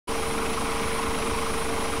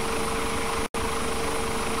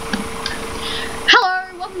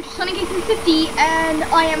Sonic8350, and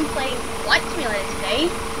I am playing Flight Simulator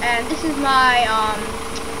today. And this is my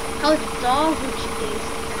helicopter, which is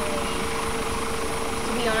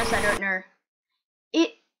to be honest, I don't know.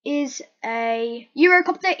 It is a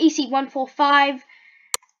Eurocopter EC145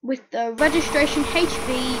 with the registration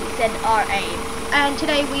HVZRA. And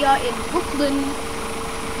today we are in Brooklyn,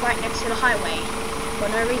 right next to the highway, for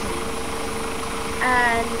no reason.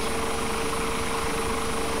 And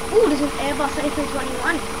ooh, there's an Airbus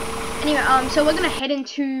A321. Anyway, so we're gonna head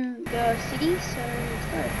into the city, so let's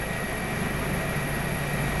go.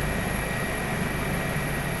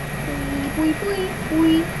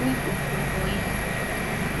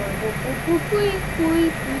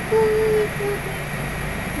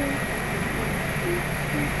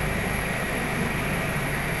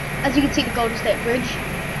 As you can see, the Golden State Bridge.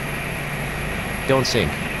 Don't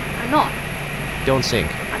sink. I'm not. Don't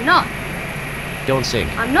sink. I'm not. Don't sink.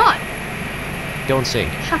 I'm not. Don't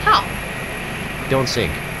sink. Shut up. Don't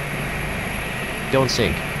sink. Don't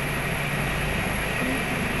sink.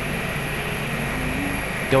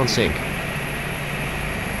 Don't sink.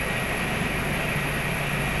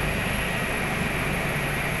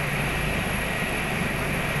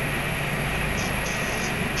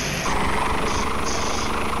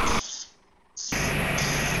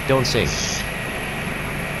 Don't sink.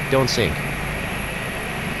 Don't sink.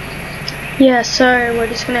 Yeah, so we're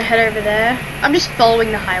just gonna head over there. I'm just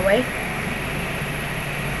following the highway.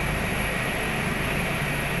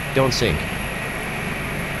 Don't sink.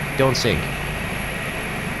 Don't sink.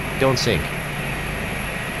 Don't sink.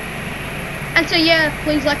 And so yeah,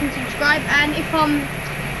 please like and subscribe. And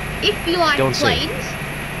if you like Don't planes,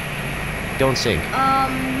 sink. Don't sink.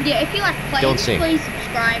 yeah, if you like planes, Don't sink. please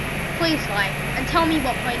subscribe, please like, and tell me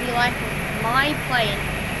what plane you like. My plane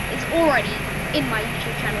is already in my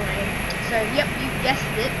YouTube channel name. So yep, you guessed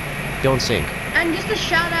it. Don't sink. And just a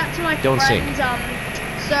shout out to my Don't friends. sink.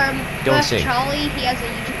 So Don't first sink. Charlie, he has a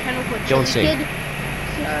YouTube channel called Don't Chili sink. Kid.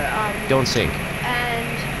 So Don't sink. and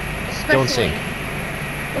especially, Don't sink.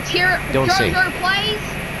 let's hear it. Don't sink. Jojo plays.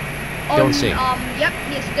 On, Don't sink. Yep,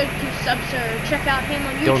 he has 32 subs, so check out him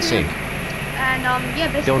on YouTube. Don't sink. And yeah,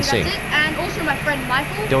 basically Don't that's sink. it. And also my friend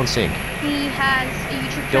Michael. Don't sink. He has a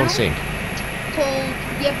YouTube channel Don't sink. called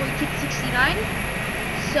YeahBoyKid69.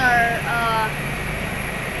 So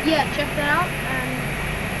yeah, check that out. And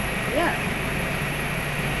yeah,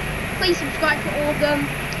 please subscribe to all of them.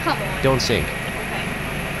 Come on. Don't sink. Okay.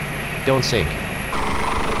 Don't sink.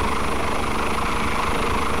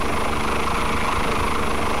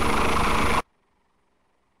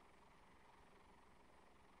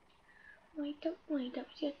 Wake up,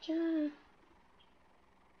 yeah.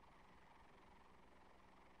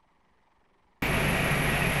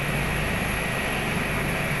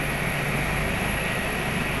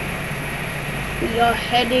 We are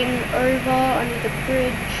heading over under the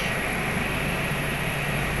bridge.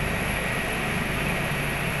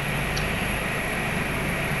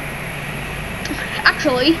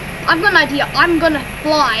 Actually, I've got an idea. I'm gonna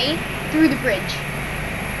fly through the bridge.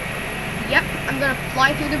 Yep, I'm gonna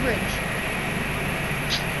fly through the bridge.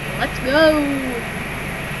 Let's go.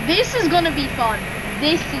 This is gonna be fun.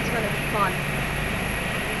 This is gonna be fun.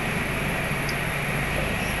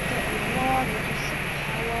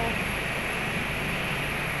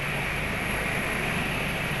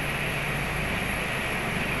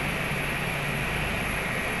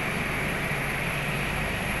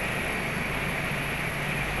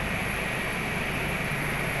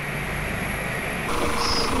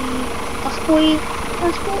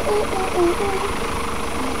 Let's go.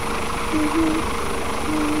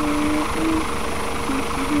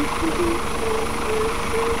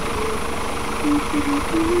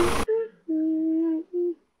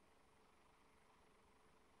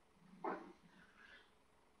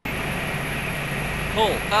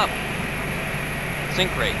 Pull up.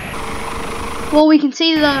 Sync rate. Well, we can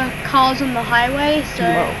see the cars on the highway, so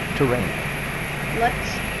Too low. Terrain.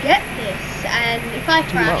 let's get this. And if I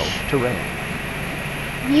Too low. crash, Terrain.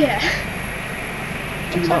 yeah.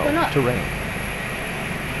 Too Looks like we're low. not. Terrain.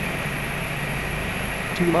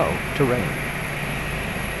 Too low. Terrain.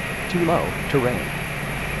 Too low. Terrain.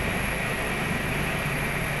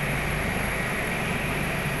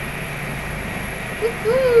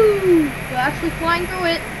 Woohoo! We're actually flying through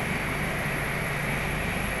it.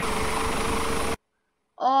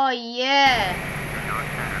 Oh yeah.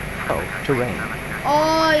 Low. Terrain.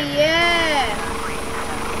 Oh yeah.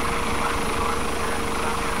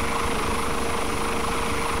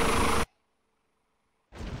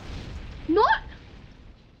 Not.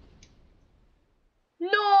 No.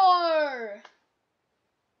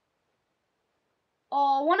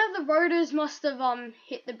 Oh, one of the rotors must have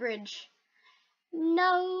hit the bridge.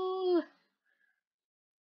 No.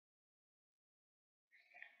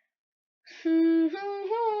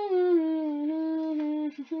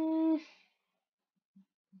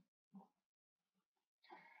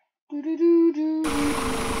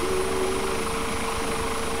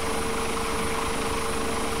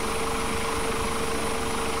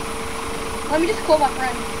 Let me just call my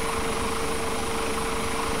friend.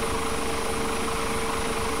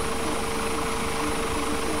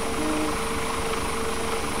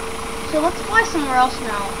 So let's fly somewhere else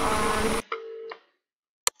now.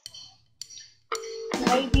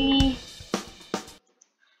 Maybe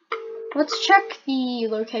let's check the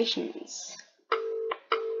locations.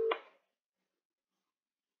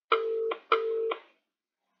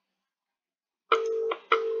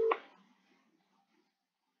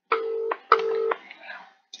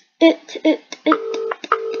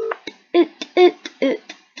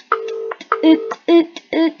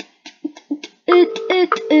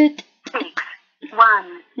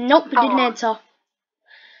 Nope, it didn't answer.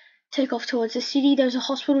 Take off towards the city. There's a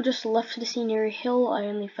hospital just left of the scenery hill. I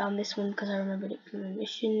only found this one because I remembered it from the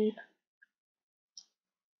mission.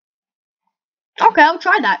 Okay, I'll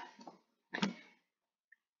try that.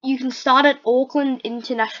 You can start at Auckland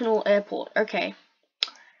International Airport. Okay.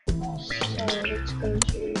 So let's go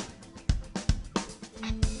to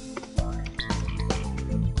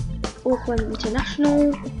Auckland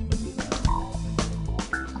International.